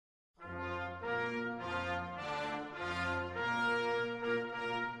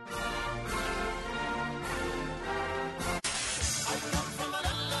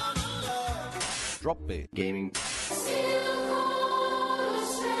Drop Bear Gaming.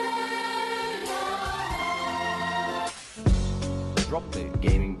 Drop Bear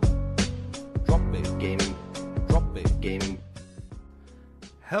Gaming. Drop Bear Gaming. Drop Bear Gaming.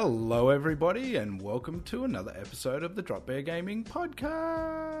 Hello, everybody, and welcome to another episode of the Drop Bear Gaming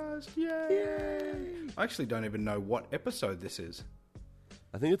podcast. Yay! I actually don't even know what episode this is.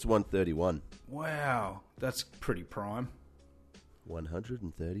 I think it's 131. Wow, that's pretty prime.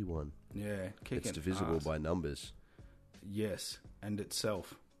 131. Yeah, kicking It's divisible ass. by numbers. Yes, and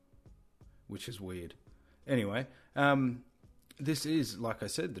itself, which is weird. Anyway, this is, like I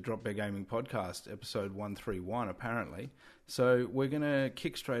said, the Drop Bear Gaming podcast, episode 131, apparently. So we're going to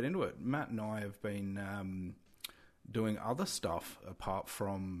kick straight into it. Matt and I have been doing other stuff apart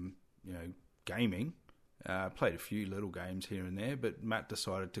from, gaming. Played a few little games here and there, but Matt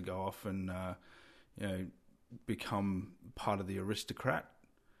decided to go off and, become part of the aristocrat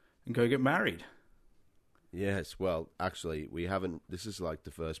and go get married. Yes, well, actually, we haven't. This is like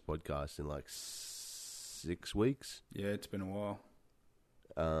the first podcast in like 6 weeks. Yeah, it's been a while.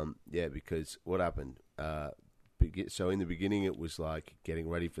 Yeah, because what happened? So in the beginning, it was like getting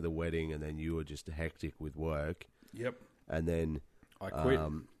ready for the wedding, and then you were just hectic with work. Yep. And then I quit.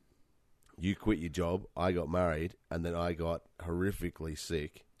 You quit your job. I got married, and then I got horrifically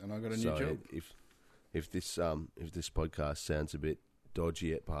sick. And I got a new job. If this podcast sounds a bit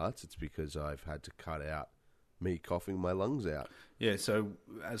dodgy at parts, it's because I've had to cut out me coughing my lungs out. Yeah, so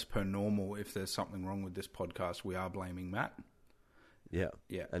as per normal, if there's something wrong with this podcast, we are blaming Matt. Yeah.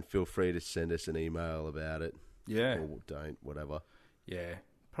 Yeah. And feel free to send us an email about it. Yeah. Or don't, whatever. Yeah,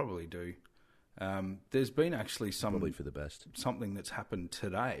 probably do. There's been actually Probably for the best. something that's happened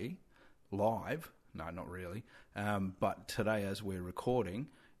today, live. No, not really. But today, as we're recording,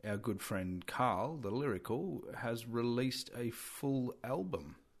 our good friend Carl, the Lyrical, has released a full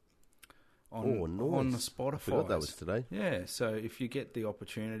album on Spotify. I forgot that was today. Yeah, so if you get the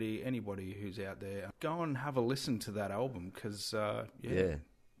opportunity, anybody who's out there, go and have a listen to that album because,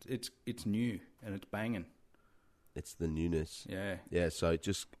 it's new and it's banging. It's the newness. Yeah. Yeah, so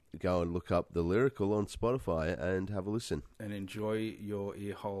just go and look up The Lyrical on Spotify and have a listen. And enjoy your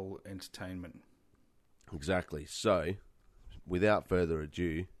earhole entertainment. Exactly. So, without further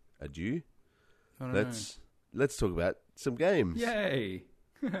ado, let's talk about some games. Yay!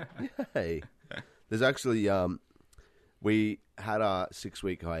 Yay! There's actually we had our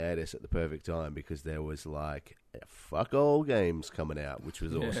 6-week hiatus at the perfect time because there was like fuck all games coming out, which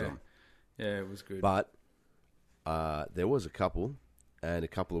was awesome. Yeah, it was good. But there was a couple, and a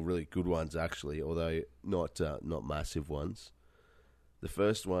couple of really good ones actually, although not massive ones. The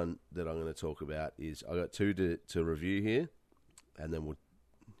first one that I'm going to talk about is I got two to review here, and then we'll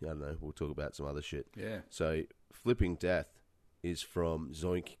talk about some other shit. Yeah. So Flipping Death is from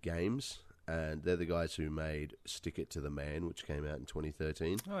Zoink Games, and they're the guys who made Stick It to the Man, which came out in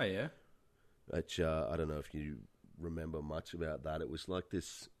 2013. Oh, yeah. Which I don't know if you remember much about that. It was like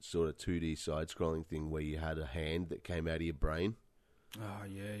this sort of 2D side-scrolling thing where you had a hand that came out of your brain. Oh,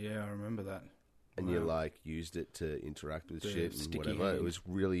 yeah, I remember that. And Wow. you like used it to interact with The shit and sticky whatever. hand. It was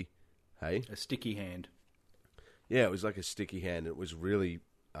really, hey? A sticky hand. Yeah, it was like a sticky hand. It was really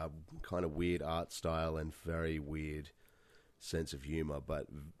kind of weird art style and very weird sense of humor, but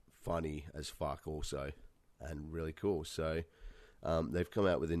funny as fuck also, and really cool. So they've come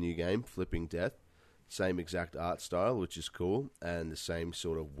out with a new game, Flipping Death. Same exact art style, which is cool, and the same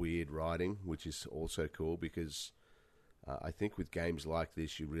sort of weird writing, which is also cool because I think with games like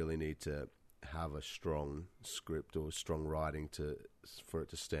this, you really need to have a strong script or strong writing for it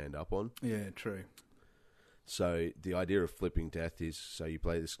to stand up on. Yeah, true. So the idea of Flipping Death is, so you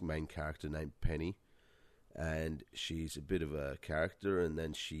play this main character named Penny, and she's a bit of a character, and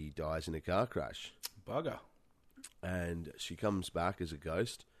then she dies in a car crash. Bugger. And she comes back as a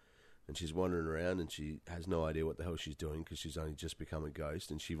ghost, and she's wandering around, and she has no idea what the hell she's doing because she's only just become a ghost,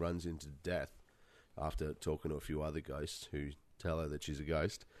 and she runs into death after talking to a few other ghosts who tell her that she's a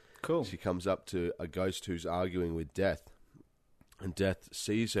ghost. Cool. She comes up to a ghost who's arguing with Death, and Death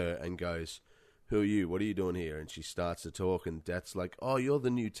sees her and goes, "Who are you? What are you doing here?" And she starts to talk, and Death's like, "Oh, you're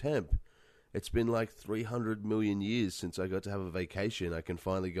the new temp. It's been like 300 million years since I got to have a vacation. I can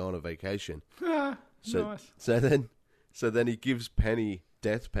finally go on a vacation." Nice. So then he gives Penny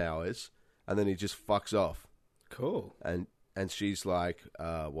death powers, and then he just fucks off. Cool. And she's like,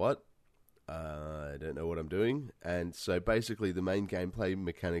 what? I don't know what I'm doing. And so basically the main gameplay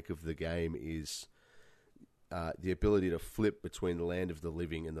mechanic of the game is the ability to flip between the land of the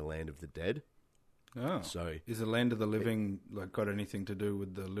living and the land of the dead. Oh. So is the land of the living got anything to do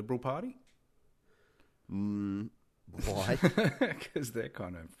with the Liberal Party? Why? Because they're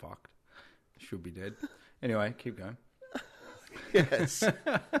kind of fucked. Should be dead. Anyway, keep going. Yes.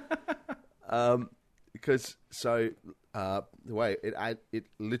 Because the way it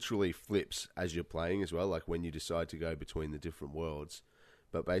literally flips as you're playing as well, like when you decide to go between the different worlds.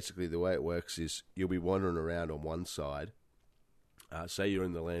 But basically, the way it works is you'll be wandering around on one side. Say you're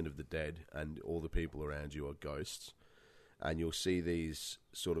in the land of the dead, and all the people around you are ghosts, and you'll see these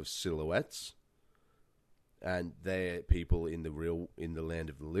sort of silhouettes, and they're people in the land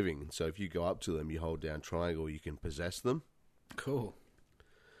of the living. So if you go up to them, you hold down triangle, you can possess them. Cool.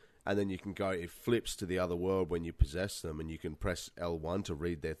 And then you can go, it flips to the other world when you possess them, and you can press L1 to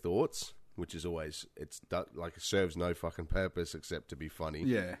read their thoughts, which is always, it serves no fucking purpose except to be funny.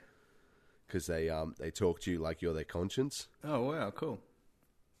 Yeah. Because they talk to you like you're their conscience. Oh, wow, cool.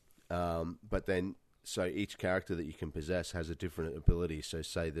 But then, so each character that you can possess has a different ability. So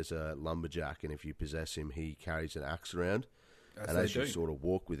say there's a lumberjack, and if you possess him, he carries an axe around. As you sort of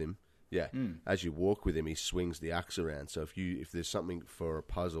walk with him, as you walk with him, he swings the axe around. So if there's something for a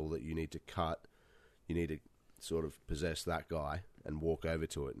puzzle that you need to cut, you need to sort of possess that guy and walk over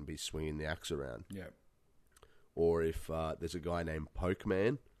to it and be swinging the axe around. Yeah. Or if there's a guy named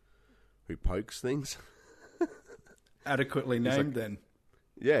Pokeman who pokes things. Adequately named then.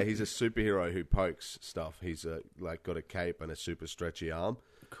 Yeah, he's a superhero who pokes stuff. He's got a cape and a super stretchy arm.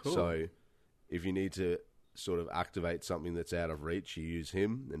 Cool. So if you need to sort of activate something that's out of reach, you use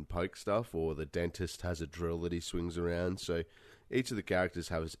him and poke stuff. Or the dentist has a drill that he swings around. So each of the characters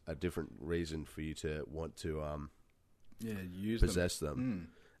has a different reason for you to want to possess them.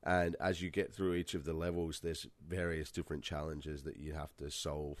 And as you get through each of the levels, there's various different challenges that you have to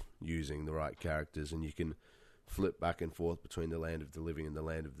solve using the right characters, and you can flip back and forth between the land of the living and the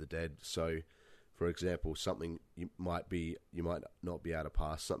land of the dead. So, for example, something you might not be able to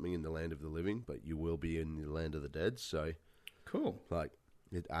pass something in the land of the living, but you will be in the land of the dead. So, cool. Like,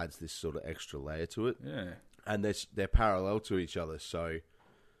 it adds this sort of extra layer to it. Yeah. And they're parallel to each other. So,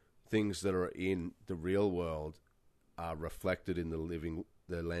 things that are in the real world are reflected in the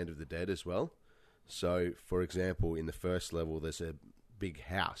land of the dead as well. So, for example, in the first level, there's a big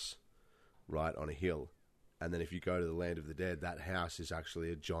house right on a hill. And then if you go to the land of the dead, that house is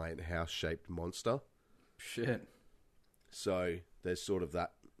actually a giant house-shaped monster. Shit. So there's sort of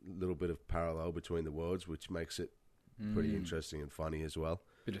that little bit of parallel between the worlds, which makes it pretty interesting and funny as well.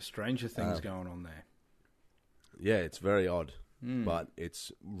 Bit of Stranger Things going on there. Yeah, it's very odd. But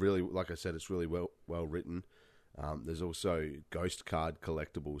it's really, like I said, it's really well written. There's also ghost card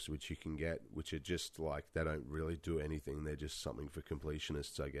collectibles which you can get, which are just like, they don't really do anything. They're just something for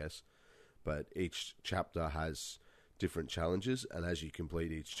completionists, I guess. But each chapter has different challenges, and as you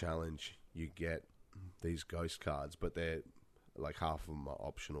complete each challenge, you get these ghost cards, but they're like, half of them are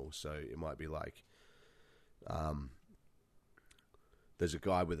optional. So it might be like, there's a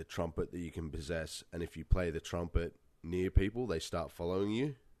guy with a trumpet that you can possess, and if you play the trumpet near people, they start following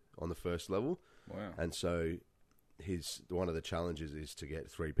you on the first level. Wow. And so one of the challenges is to get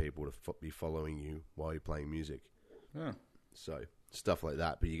 3 people to be following you while you're playing music. Oh. So stuff like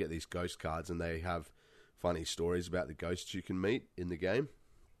that. But you get these ghost cards, and they have funny stories about the ghosts you can meet in the game.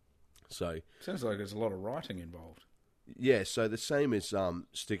 So sounds like there's a lot of writing involved. Yeah, so the same as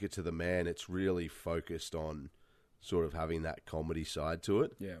Stick It to the Man, it's really focused on sort of having that comedy side to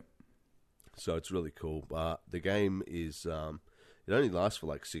it. Yeah. So it's really cool. But the game is, it only lasts for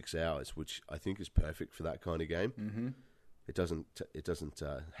like 6 hours, which I think is perfect for that kind of game. Mm-hmm. It doesn't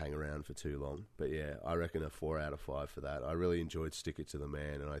hang around for too long. But yeah, I reckon a 4 out of 5 for that. I really enjoyed Stick It to the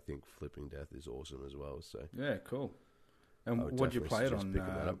Man, and I think Flipping Death is awesome as well. So yeah, cool. And what did you play it on?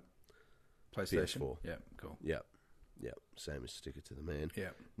 PlayStation? PS4. Yeah, cool. Yeah. Same as Stick It to the Man.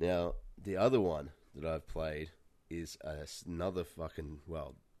 Yeah. Now, the other one that I've played is another fucking,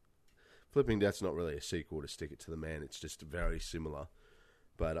 well, Flipping Death's not really a sequel to Stick It to the Man. It's just very similar.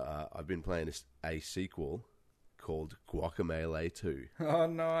 But I've been playing a sequel called Guacamelee 2. Oh,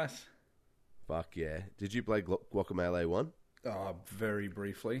 nice. Fuck yeah. Did you play Guacamelee 1? Oh, very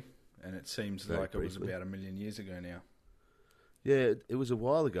briefly. And it seems like it was about 1 million years ago now. Yeah, it was a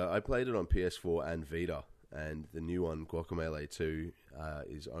while ago. I played it on PS4 and Vita. And the new one, Guacamelee 2,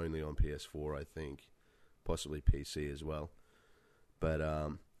 is only on PS4, I think. Possibly PC as well. But,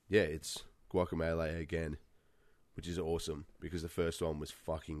 yeah, it's Guacamelee again, which is awesome, because the first one was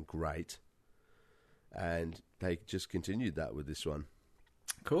fucking great. And they just continued that with this one.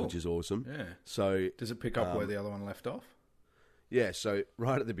 Cool. Which is awesome. Yeah. So does it pick up where the other one left off? Yeah, so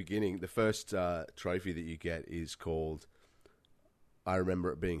right at the beginning, the first trophy that you get is called, I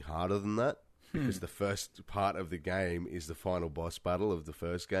remember it being harder than that, because the first part of the game is the final boss battle of the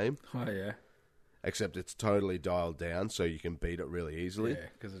first game. Oh, yeah. Except it's totally dialed down, so you can beat it really easily. Yeah,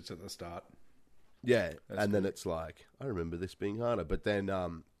 because it's at the start. Yeah, That's and then good. it's like, I remember this being harder. But then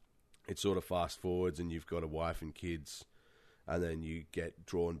it sort of fast forwards and you've got a wife and kids, and then you get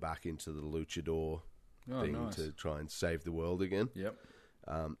drawn back into the luchador Oh, thing nice. to try and save the world again. Yep.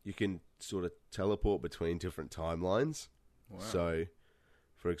 You can sort of teleport between different timelines. Wow. So,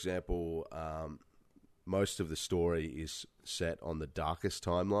 for example, most of the story is set on the darkest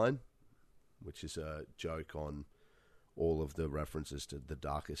timeline, which is a joke on all of the references to the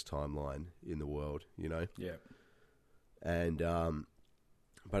darkest timeline in the world, you know? Yeah. And,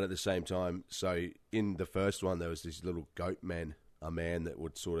 but at the same time, so in the first one, there was this little goat man, a man that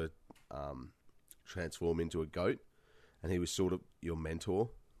would sort of transform into a goat, and he was sort of your mentor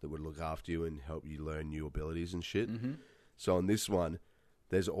that would look after you and help you learn new abilities and shit. Mm-hmm. So on this one,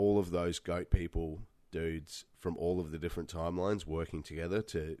 there's all of those goat people, dudes from all of the different timelines working together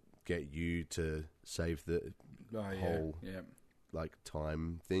to get you to save the whole Yeah. like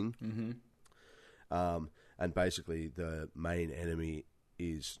time thing. Mm-hmm. And basically, the main enemy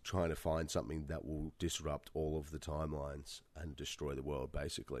is trying to find something that will disrupt all of the timelines and destroy the world,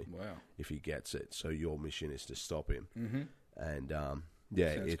 basically, Wow. if he gets it. So your mission is to stop him. Mm-hmm. And Sounds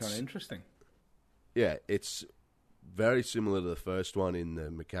it's kind of interesting. yeah, it's very similar to the first one in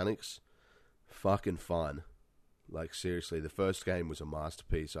the mechanics. Fucking fun. Like, seriously, the first game was a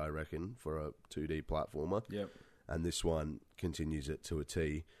masterpiece, I reckon, for a 2D platformer. Yep. And this one continues it to a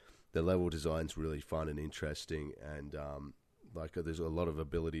T. The level design's really fun and interesting, and like there's a lot of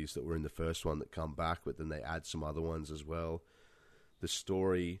abilities that were in the first one that come back, but then they add some other ones as well. The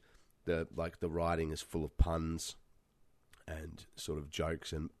story, the writing is full of puns and sort of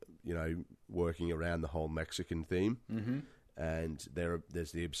jokes, and you know, working around the whole Mexican theme. Mm-hmm. And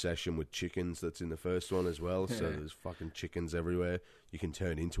there's the obsession with chickens that's in the first one as well. So Yeah. there's fucking chickens everywhere. You can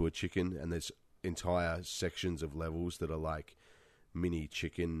turn into a chicken, and there's entire sections of levels that are like mini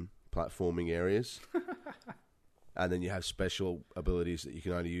chicken platforming areas. And then you have special abilities that you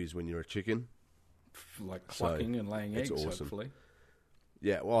can only use when you're a chicken. Like So, clucking and laying it's eggs, awesome. hopefully.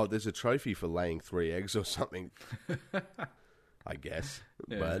 Yeah, well, there's a trophy for laying 3 eggs or something, I guess.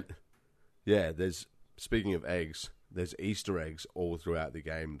 Yeah. But yeah, speaking of eggs, there's Easter eggs all throughout the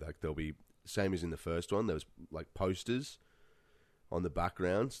game. Like, there'll be, same as in the first one, there was like posters on the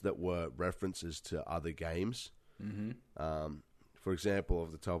backgrounds that were references to other games. Mm-hmm. For example,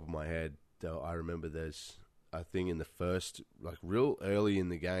 off the top of my head, I remember there's a thing in the first, like real early in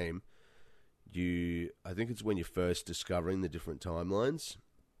the game, I think it's when you're first discovering the different timelines,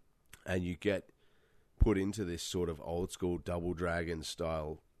 and you get put into this sort of old school Double Dragon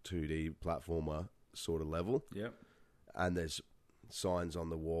style 2D platformer sort of level. Yep. And there's signs on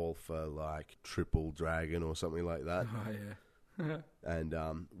the wall for like Triple Dragon or something like that. Oh, yeah. And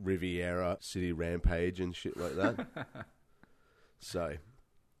Riviera City Rampage and shit like that. So,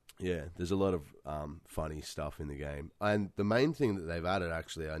 yeah, there's a lot of funny stuff in the game. And the main thing that they've added,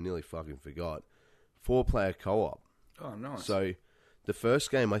 actually, I nearly fucking forgot, 4-player co-op. Oh, nice. So, the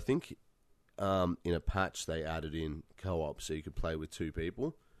first game, I think, in a patch they added in co-op so you could play with 2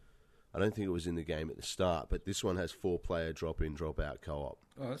 people. I don't think it was in the game at the start, but this one has 4-player drop-in, drop-out co-op.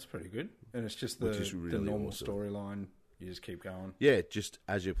 Oh, that's pretty good. And it's just Which the is really normal awesome. storyline. You just keep going. Yeah, just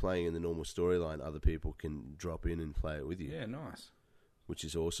as you're playing in the normal storyline, other people can drop in and play it with you. Yeah, nice. Which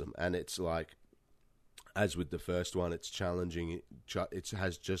is awesome. And it's like, as with the first one, it's challenging. It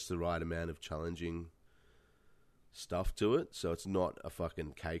has just the right amount of challenging stuff to it. So it's not a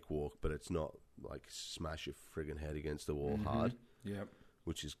fucking cakewalk, but it's not like smash your friggin' head against the wall hard, Yep.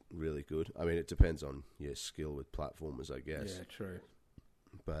 which is really good. I mean, it depends on your skill with platformers, I guess. Yeah, true.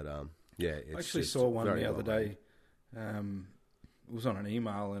 But yeah, it's I actually just saw one very the other well made. day. It was on an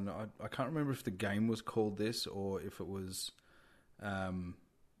email, and I can't remember if the game was called this or if it was like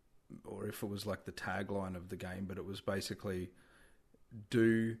the tagline of the game. But it was basically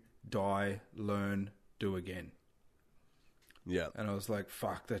 "Do, die, learn, do again." Yeah. And I was like,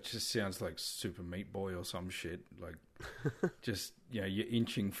 "Fuck, that just sounds like Super Meat Boy or some shit." Like, just you're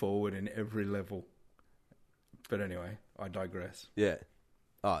inching forward in every level. But anyway, I digress. Yeah.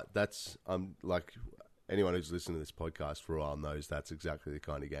 I'm like, anyone who's listened to this podcast for a while knows that's exactly the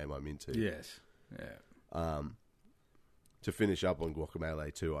kind of game I'm into. Yes. Yeah. To finish up on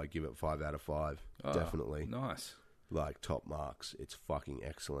Guacamelee 2, I give it 5 out of 5. Oh, Definitely. Nice. Like, top marks. It's fucking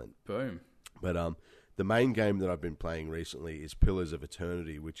excellent. Boom. But the main game that I've been playing recently is Pillars of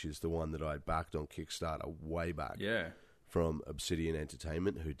Eternity, which is the one that I backed on Kickstarter way back Yeah. from Obsidian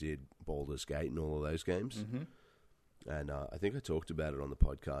Entertainment, who did Baldur's Gate and all of those games. Mm-hmm. And I think I talked about it on the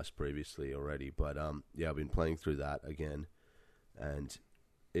podcast previously already. But yeah, I've been playing through that again, and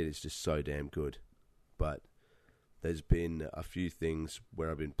it is just so damn good. But there's been a few things where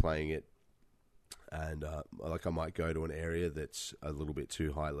I've been playing it And like I might go to an area that's a little bit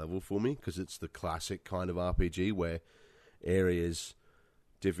too high level for me because it's the classic kind of RPG where areas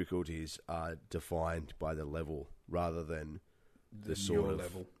difficulties are defined by the level rather than the sort your of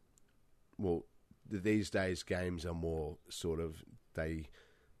level. Well, these days games are more sort of they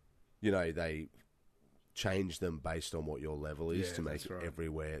change them based on what your level is Yeah, to make that's it right.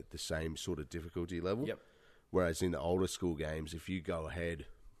 everywhere the same sort of difficulty level. Yep. Whereas in the older school games, if you go ahead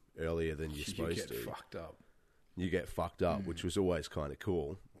earlier than you're You supposed get to, fucked up. you get fucked up, which was always kind of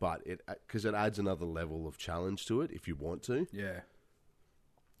cool. But because it adds another level of challenge to it if you want to. Yeah.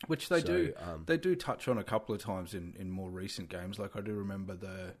 Which they So, do. They do touch on a couple of times in more recent games. Like I do remember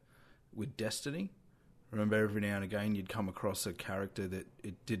with Destiny. Remember every now and again you'd come across a character that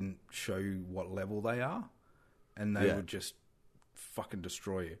it didn't show you what level they are, and they Yeah. would just fucking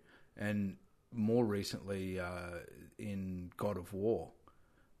destroy you. And more recently in God of War,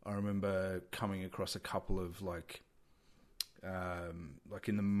 I remember coming across a couple of like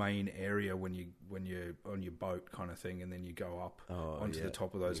in the main area when you're on your boat kind of thing, and then you go up onto the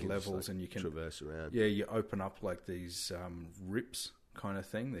top of those You can just, levels, like, and you can traverse around. Yeah, you open up like these rips kind of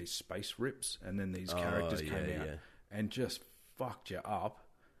thing, these space rips, and then these characters came out and just fucked you up.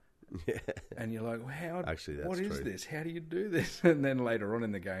 Yeah. And you're like, well, how? Actually, that's what is true. this? How do you do this? And then later on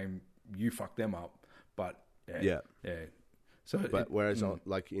in the game, you fuck them up. But yeah. So, But whereas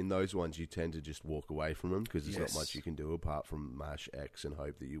like in those ones, you tend to just walk away from them because there's Yes. not much you can do apart from mash X and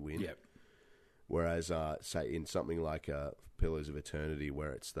hope that you win. yeah, Whereas, say in something like Pillars of Eternity,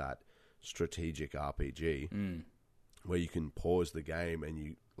 where it's that strategic RPG, where you can pause the game and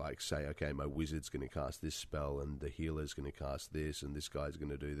you like say, okay, my wizard's going to cast this spell, and the healer's going to cast this, and this guy's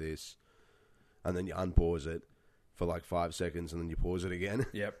going to do this, and then you unpause it for like 5 seconds, and then you pause it again,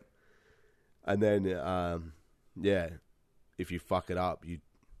 yep, and then if you fuck it up, you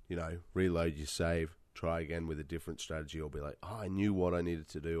reload your save, try again with a different strategy, or be like, oh, I knew what I needed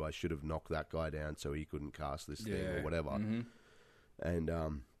to do. I should have knocked that guy down so he couldn't cast this thing or whatever. And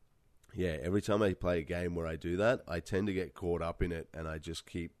every time I play a game where I do that, I tend to get caught up in it, and I just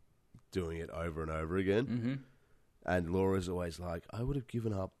keep doing it over and over again. And Laura's always like, I would have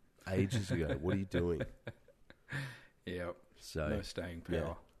given up ages ago. What are you doing? yep. So No staying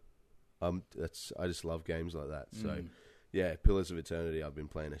power. I just love games like that. So yeah, Pillars of Eternity I've been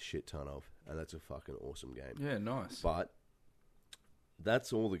playing a shit ton of, and that's a fucking awesome game. Yeah, nice. But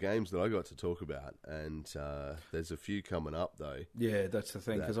that's all the games that I got to talk about, and there's a few coming up though. Yeah, that's the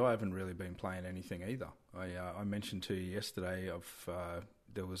thing, because I haven't really been playing anything either. I mentioned to you yesterday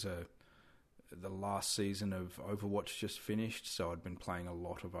there was the last season of Overwatch just finished, so I'd been playing a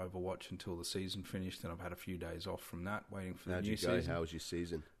lot of Overwatch until the season finished, and I've had a few days off from that, waiting for How'd the new you go? season. How was your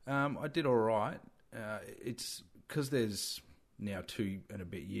season? I did all right. It's because there's now 2 and a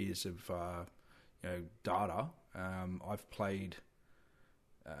bit years of data. I've played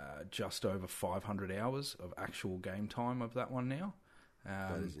just over 500 hours of actual game time of that one now.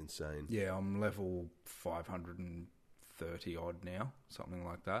 That is insane. Yeah, I'm level 530 odd now, something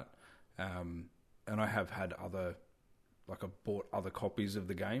like that. And I have had I've bought other copies of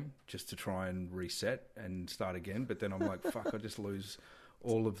the game just to try and reset and start again. But then I'm like, fuck, I just lose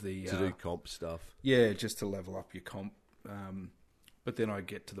all of the... To do comp stuff. Yeah, just to level up your comp. But then I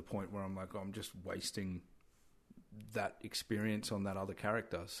get to the point where I'm like, I'm just wasting that experience on that other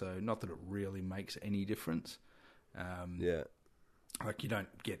character. So not that it really makes any difference. Yeah. Like you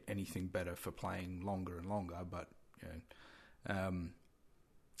don't get anything better for playing longer and longer, but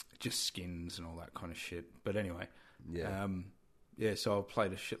just skins and all that kind of shit. But anyway, so I've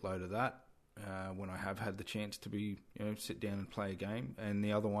played a shitload of that when I have had the chance to sit down and play a game. And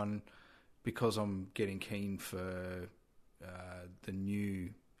the other one, because I'm getting keen for the new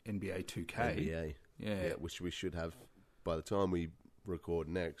NBA 2K. NBA. Yeah, which we should have by the time we record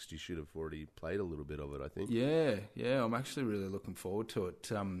next. You should have already played a little bit of it, I think. Yeah, I'm actually really looking forward to it.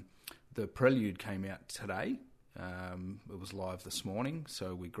 The Prelude came out today. It was live this morning,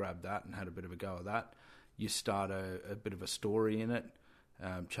 so we grabbed that and had a bit of a go at that. You start a bit of a story in it.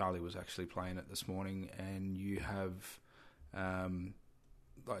 Charlie was actually playing it this morning, and you have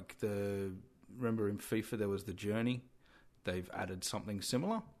remember in FIFA there was the journey. They've added something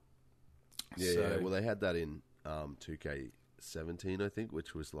similar. Yeah, well, they had that in 2K17, I think,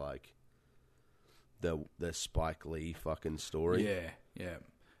 which was like the Spike Lee fucking story. Yeah.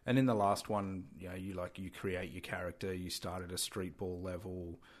 And in the last one, you create your character. You start at a street ball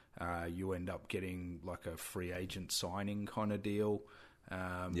level. You end up getting like a free agent signing kind of deal.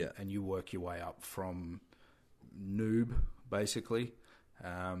 And you work your way up from noob, basically.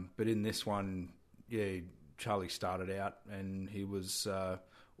 But in this one, Charlie started out and he was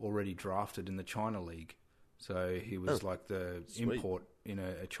already drafted in the China League. So he was like the sweet. import in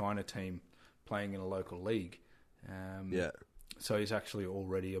a China team playing in a local league. Yeah. So he's actually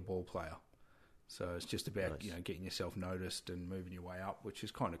already a ball player. So it's just about Nice. getting yourself noticed and moving your way up, which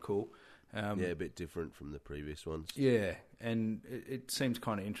is kind of cool. Yeah, a bit different from the previous ones. Yeah, and it seems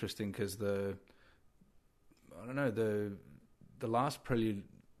kind of interesting because the last Prelude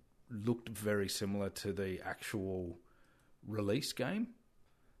looked very similar to the actual release game,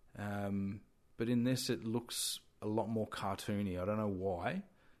 but in this it looks a lot more cartoony. I don't know why.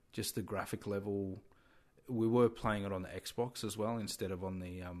 Just the graphic level. We were playing it on the Xbox as well instead of on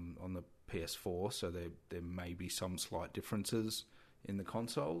the PS4, so there may be some slight differences in the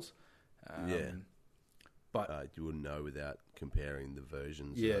consoles. Yeah. But you wouldn't know without comparing the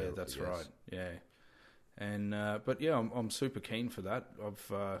versions. yeah, though, I that's guess. right. Yeah, and but yeah, I'm super keen for that.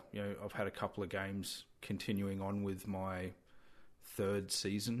 I've had a couple of games continuing on with my third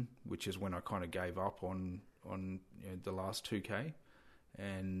season, which is when I kind of gave up on the last 2K,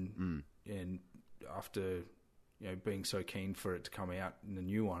 and after being so keen for it to come out in the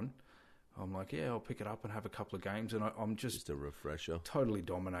new one, I'm like, yeah, I'll pick it up and have a couple of games, and I'm Just a refresher. totally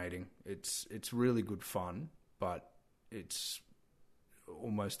dominating. It's really good fun, but it's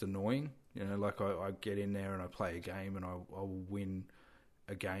almost annoying. Like I get in there and I play a game and I will win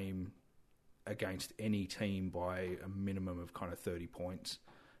a game against any team by a minimum of kind of 30 points,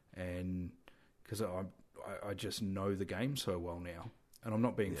 and because I just know the game so well now, and I'm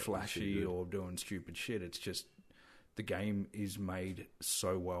not being flashy good. or doing stupid shit. It's just the game is made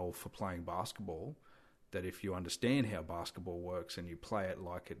so well for playing basketball that if you understand how basketball works and you play it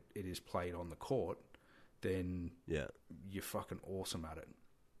like it is played on the court, then Yeah, you're fucking awesome at it.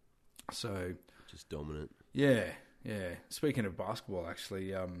 So just dominant. yeah. Speaking of basketball,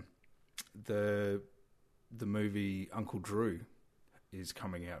 actually, the movie Uncle Drew is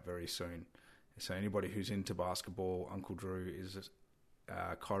coming out very soon. So anybody who's into basketball, Uncle Drew is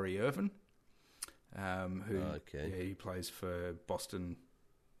Kyrie Irving, who he plays for Boston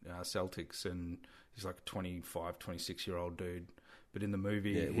Celtics, and he's like a 25, 26-year-old dude. But in the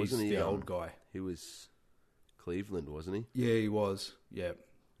movie, he's wasn't he, the old guy. He was Cleveland, wasn't he? Yeah, he was. Yeah.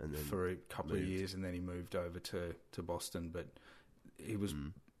 And then For a couple of years, and then he moved over to Boston. But he was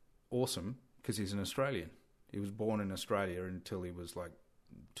awesome because he's an Australian. He was born in Australia until he was like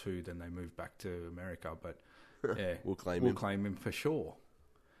 2. Then they moved back to America. But yeah, we'll claim him for sure.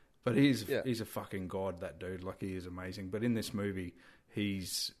 But he's a fucking god, that dude. Like, he is amazing. But in this movie,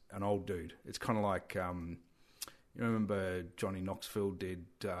 he's an old dude. It's kind of like you remember Johnny Knoxville did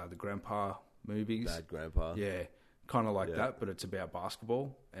the Grandpa movies. Bad Grandpa. Yeah, kind of like that, but it's about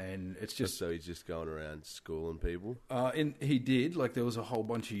basketball, and it's just So he's just going around schooling people. he did, like, there was a whole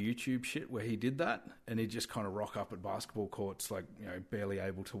bunch of YouTube shit where he did that, and he'd just kind of rock up at basketball courts, like, barely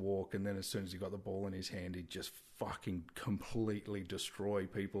able to walk, and then as soon as he got the ball in his hand, he'd just fucking completely destroy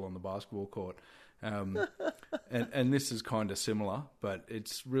people on the basketball court. And this is kind of similar, but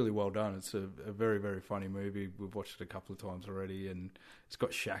it's really well done. It's a very, very funny movie. We've watched it a couple of times already, and it's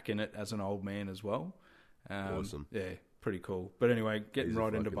got Shaq in it as an old man as well. Awesome. Yeah, pretty cool. But anyway, getting He's a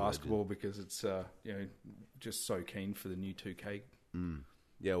right into fucking basketball because it's just so keen for the new 2K.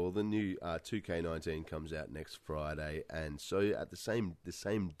 Yeah, well, the new 2K19 comes out next Friday, and so at the same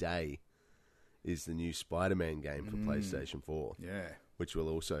day is the new Spider-Man game for PlayStation 4. Yeah. Which we'll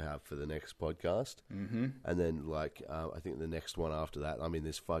also have for the next podcast. Mm-hmm. And then, I think the next one after that, I mean,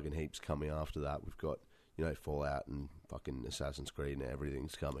 there's fucking heaps coming after that. We've got, Fallout and fucking Assassin's Creed and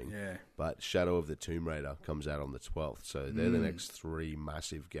everything's coming. Yeah. But Shadow of the Tomb Raider comes out on the 12th. So they're the next 3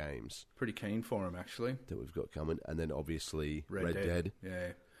 massive games Pretty keen for him, actually. that we've got coming. And then, obviously, Red Dead. Yeah.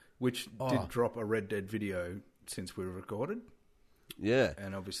 Which did drop a Red Dead video since we recorded. Yeah.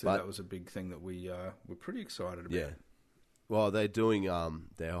 And obviously that was a big thing that we were pretty excited about. Yeah. Well, they're doing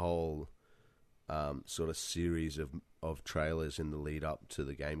their whole sort of series of trailers in the lead up to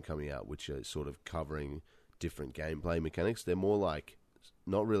the game coming out, which are sort of covering different gameplay mechanics. They're more like,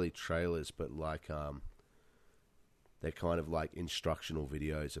 not really trailers, but like they're kind of like instructional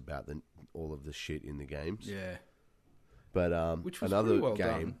videos about all of the shit in the games. Yeah. But Which was another really well game.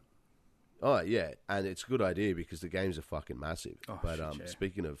 done. Oh yeah, and it's a good idea because the games are fucking massive. Oh, but shit, yeah.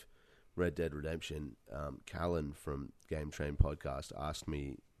 Speaking of Red Dead Redemption, Callan from Game Train Podcast asked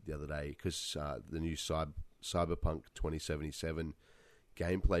me the other day, because the new Cyberpunk 2077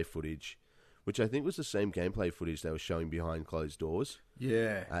 gameplay footage, which I think was the same gameplay footage they were showing behind closed doors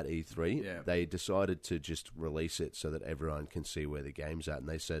at E3, Yeah. they decided to just release it so that everyone can see where the game's at. And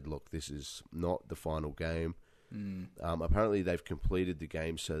they said, look, this is not the final game. Apparently, they've completed the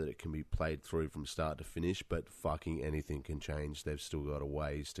game so that it can be played through from start to finish, but fucking anything can change. They've still got a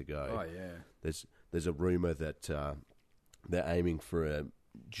ways to go. Oh, yeah. There's a rumor that they're aiming for a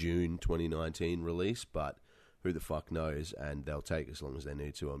June 2019 release, but who the fuck knows? And they'll take as long as they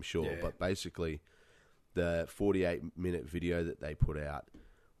need to, I'm sure. Yeah. But basically, the 48-minute video that they put out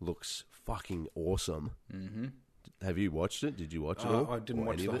looks fucking awesome. Mm-hmm. Have you watched it? Did you watch it all? I didn't Or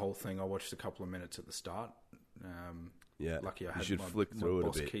watch any the of it? whole thing. I watched a couple of minutes at the start. Yeah, Lucky I you had should my, flick my through it a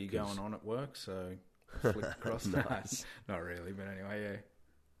boss bit. key 'cause- going on at work, so I flicked across. Nice. Not really, but anyway,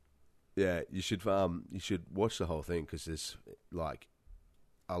 Yeah, you should watch the whole thing because there's like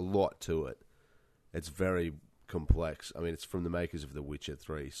a lot to it. It's very complex. I mean, it's from the makers of The Witcher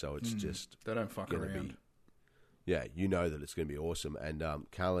 3, so it's just they don't fuck gonna around. be. Yeah, you know that it's going to be awesome. And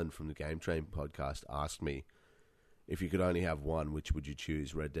Callan from the Game Train podcast asked me if you could only have one, which would you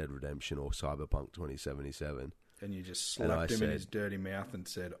choose, Red Dead Redemption or Cyberpunk 2077? And you just And I slapped him in said- his dirty mouth and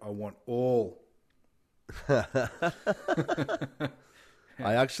said, "I want all." I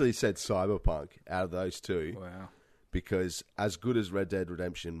actually said Cyberpunk out of those two. Wow. Because as good as Red Dead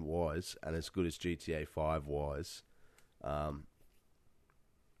Redemption was, and as good as GTA 5 was,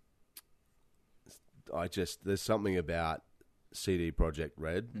 there's something about CD Projekt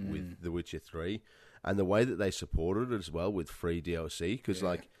Red with The Witcher 3, and the way that they supported it as well with free DLC. Because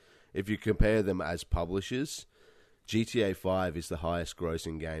like, if you compare them as publishers, GTA 5 is the highest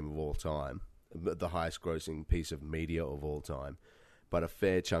grossing game of all time, the highest grossing piece of media of all time, but a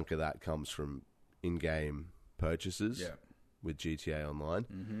fair chunk of that comes from in-game purchases Yeah. with GTA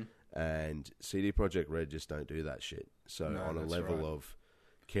Online, and CD Projekt Red just don't do that shit. So No, on a that's level right. of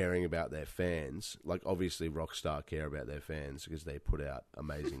caring about their fans, like obviously Rockstar care about their fans because they put out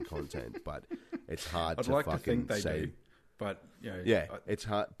amazing content, but it's hard I'd to like to fucking think they say. do, but you know, Yeah, it's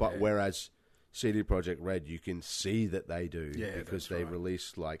hard. But yeah. whereas CD Projekt Red, you can see that they do Yeah, because that's they right.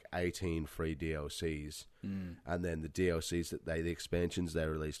 released like 18 free DLCs, and then the DLCs the expansions they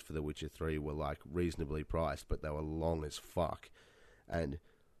released for The Witcher 3 were like reasonably priced, but they were long as fuck. And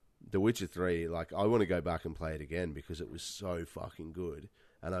The Witcher 3, like I want to go back and play it again because it was so fucking good.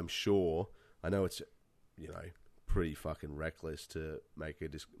 And I'm sure, I know it's, you know, pretty fucking reckless to make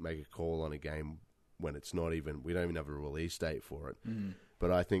a call on a game when it's not even, we don't even have a release date for it.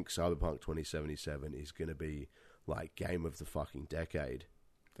 But I think Cyberpunk 2077 is going to be like game of the fucking decade.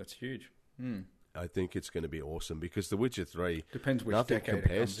 that's huge. I think it's going to be awesome because The Witcher 3, Depends which nothing decade it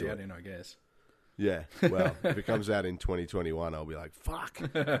compares comes to out it. in, I guess. Yeah, well, if it comes out in 2021, I'll be like, fuck,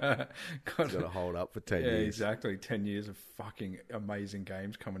 God, got to hold up for 10 yeah, years. exactly. 10 years of fucking amazing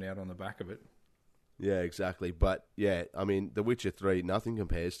games coming out on the back of it. Yeah, exactly. But yeah, I mean, The Witcher 3, nothing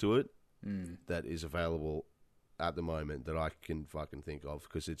compares to it that is available at the moment that I can fucking think of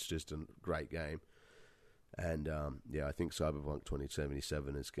because it's just a great game. And yeah, I think Cyberpunk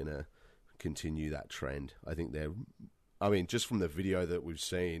 2077 is going to continue that trend. I think just from the video that we've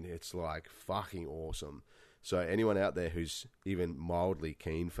seen, it's like fucking awesome. So anyone out there who's even mildly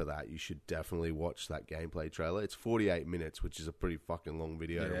keen for that, you should definitely watch that gameplay trailer. It's 48 minutes, which is a pretty fucking long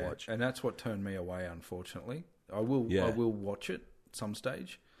video to watch. And that's what turned me away, unfortunately. I will watch it at some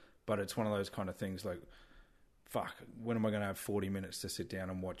stage, but it's one of those kind of things like, fuck, when am I going to have 40 minutes to sit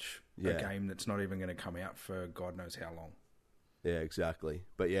down and watch a game that's not even going to come out for God knows how long? Yeah, exactly.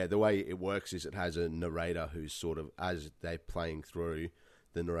 But yeah, the way it works is it has a narrator who's sort of, as they're playing through,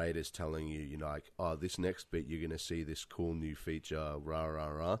 the narrator's telling you, you know, like, oh, this next bit you're going to see this cool new feature, rah, rah,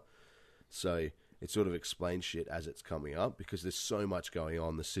 rah. So it sort of explains shit as it's coming up because there's so much going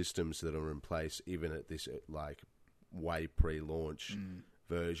on. The systems that are in place, even at this, like, way pre-launch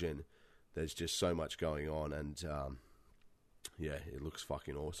version, there's just so much going on. And, yeah, it looks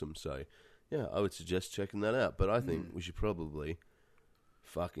fucking awesome. So, yeah, I would suggest checking that out. But I think we should probably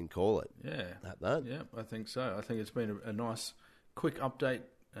fucking call it at that. Yeah, I think so. I think it's been a nice, quick update.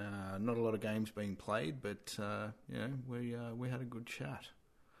 Not a lot of games being played, but you know, we had a good chat.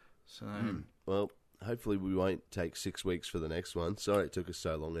 So, Well, hopefully we won't take 6 weeks for the next one. Sorry it took us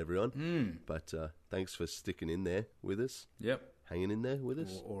so long, everyone. But thanks for sticking in there with us. yep, Hanging in there with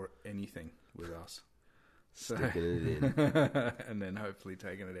us. or anything with us. So, Sticking it in. and then hopefully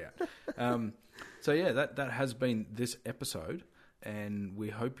taking it out. So yeah, that has been this episode, and we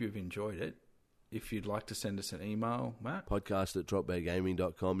hope you've enjoyed it. If you'd like to send us an email, Matt, Podcast at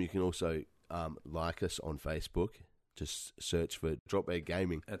dropbeargaming.com. You can also like us on Facebook. Just search for Drop Bear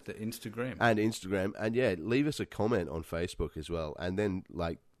Gaming. at the Instagram. And Instagram. And yeah, leave us a comment on Facebook as well. And then,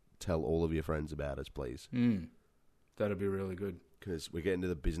 like, tell all of your friends about us, please. That'd be really good. Because we're getting to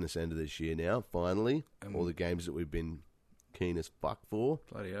the business end of this year now, finally. All the games that we've been keen as fuck for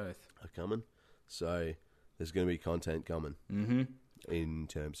Bloody oath. are coming. So there's going to be content coming in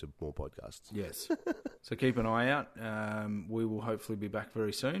terms of more podcasts. Yes. So keep an eye out. We will hopefully be back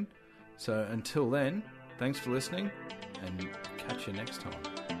very soon. So until then, thanks for listening and catch you next time.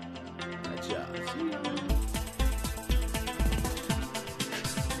 Catch ya. See ya.